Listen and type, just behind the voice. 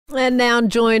And now I'm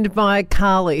joined by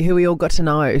Carly, who we all got to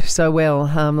know so well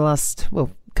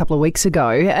couple of weeks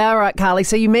ago. All right, Carly,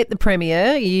 so you met the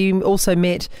Premier. You also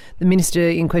met the Minister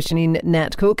in question in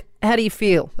Nat Cook. How do you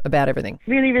feel about everything?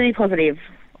 Really, really positive.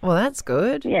 Well, that's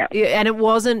good. Yeah. And it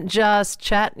wasn't just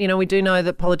chat. You know, we do know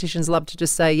that politicians love to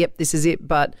just say, yep, this is it,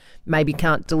 but maybe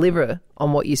can't deliver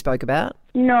on what you spoke about.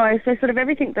 No, so sort of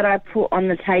everything that I put on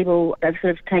the table, they've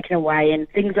sort of taken away, and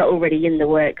things are already in the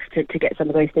works to get some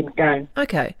of those things done.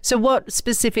 Okay. So what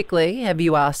specifically have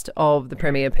you asked of the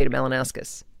Premier, Peter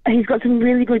Malinauskas? He's got some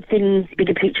really good things,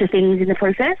 bigger picture things in the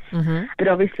process. Mm-hmm. But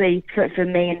obviously for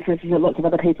me and for lots of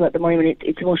other people at the moment,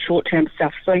 it's more short-term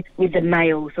stuff. So with the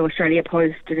mail, so Australia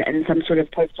Post and some sort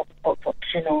of post office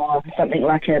option or something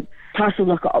like a parcel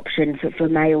locker option for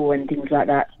mail and things like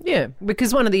that. Yeah,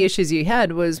 because one of the issues you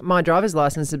had was my driver's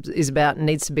licence is about and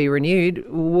needs to be renewed.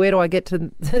 Where do I get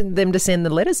to them to send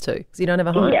the letters to? Because you don't have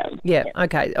a home. Yeah.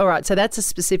 Okay. All right. So that's a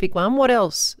specific one. What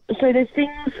else? So there's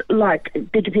things like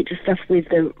bigger picture stuff with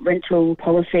the rental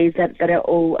policies that are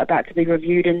all about to be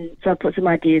reviewed, and so I put some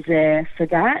ideas there for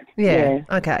that. Yeah.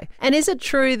 Okay. And is it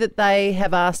true that they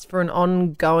have asked for an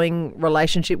ongoing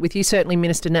relationship with you? Certainly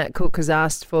Minister Nat Cook has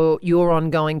asked for your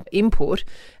ongoing input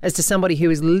as to somebody who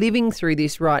is living through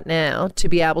this right now to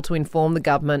be able to inform the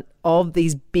government of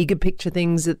these bigger picture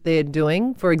things that they're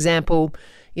doing. For example,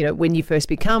 you know, when you first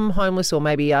become homeless or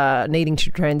maybe needing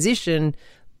to transition,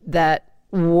 that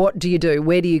what do you do?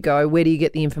 Where do you go? Where do you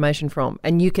get the information from?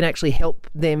 And you can actually help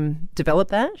them develop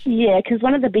that? Yeah, because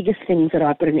one of the biggest things that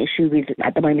I've got an issue with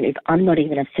at the moment is I'm not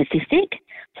even a statistic.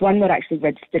 So I'm not actually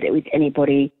registered with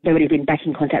anybody. Nobody been back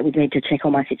in contact with me to check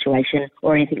on my situation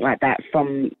or anything like that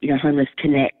from, Homeless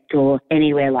Connect or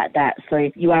anywhere like that. So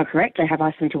you are correct. They have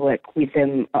asked me to work with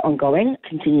them ongoing,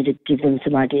 continue to give them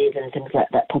some ideas and things like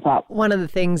that pop up. One of the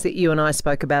things that you and I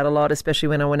spoke about a lot, especially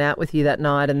when I went out with you that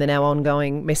night, and then our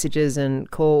ongoing messages and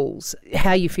calls,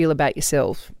 how you feel about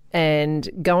yourself. And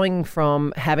going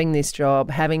from having this job,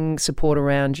 having support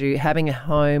around you, having a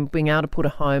home, being able to put a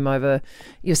home over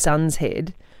your son's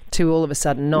head to all of a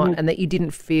sudden not, and that you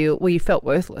didn't feel, well, you felt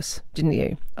worthless, didn't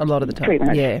you, a lot of the time? Pretty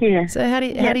much, yeah. So how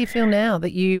do you feel now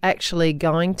that you actually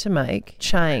going to make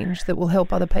change that will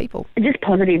help other people? Just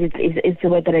positive is the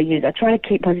word that I use. I try to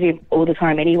keep positive all the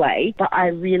time anyway, but I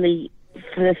really,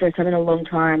 for the first time in a long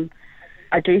time,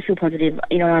 I do feel positive.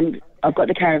 I've got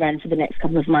the caravan for the next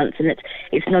couple of months, and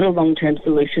it's not a long-term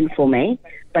solution for me,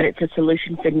 but it's a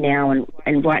solution for now,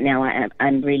 and right now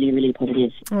I'm really, really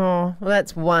positive. Oh, well,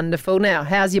 that's wonderful. Now,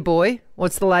 how's your boy?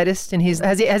 What's the latest in his?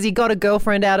 Has he got a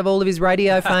girlfriend out of all of his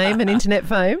radio fame and internet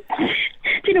fame?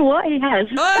 Do you know what? He has.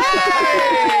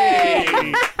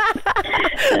 Hey!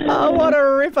 Oh, what a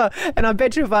ripper. And I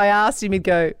bet you if I asked him, he'd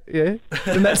go, yeah.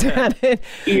 And that's about it.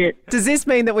 Yeah. Does this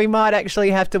mean that we might actually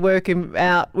have to work him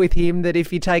out with him, that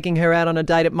if you're taking her out on a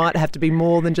date, it might have to be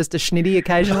more than just a schnitty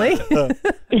occasionally?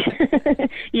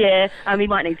 Yeah, we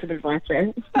might need some advice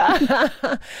there.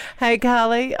 Hey,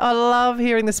 Carly, I love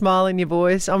hearing the smile in your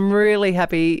voice. I'm really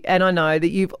happy, and I know that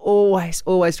you've always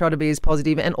tried to be as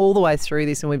positive, and all the way through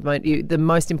this, and we've made you, the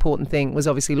most important thing was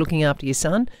obviously looking after your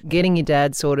son, getting your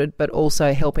dad sorted, but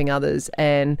also helping others.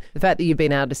 And the fact that you've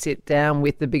been able to sit down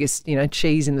with the biggest,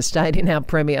 cheese in the state in our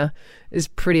Premier is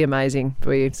pretty amazing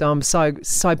for you. So I'm so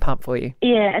pumped for you.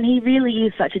 Yeah, and he really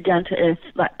is such a down-to-earth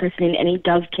person, and he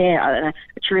does care. I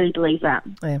truly believe that.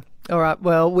 Yeah. All right.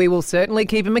 Well, we will certainly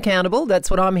keep him accountable.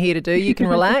 That's what I'm here to do. You can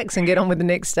relax and get on with the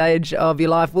next stage of your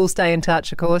life. We'll stay in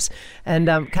touch, of course. And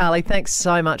Carly, thanks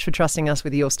so much for trusting us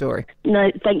with your story.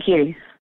 No, thank you.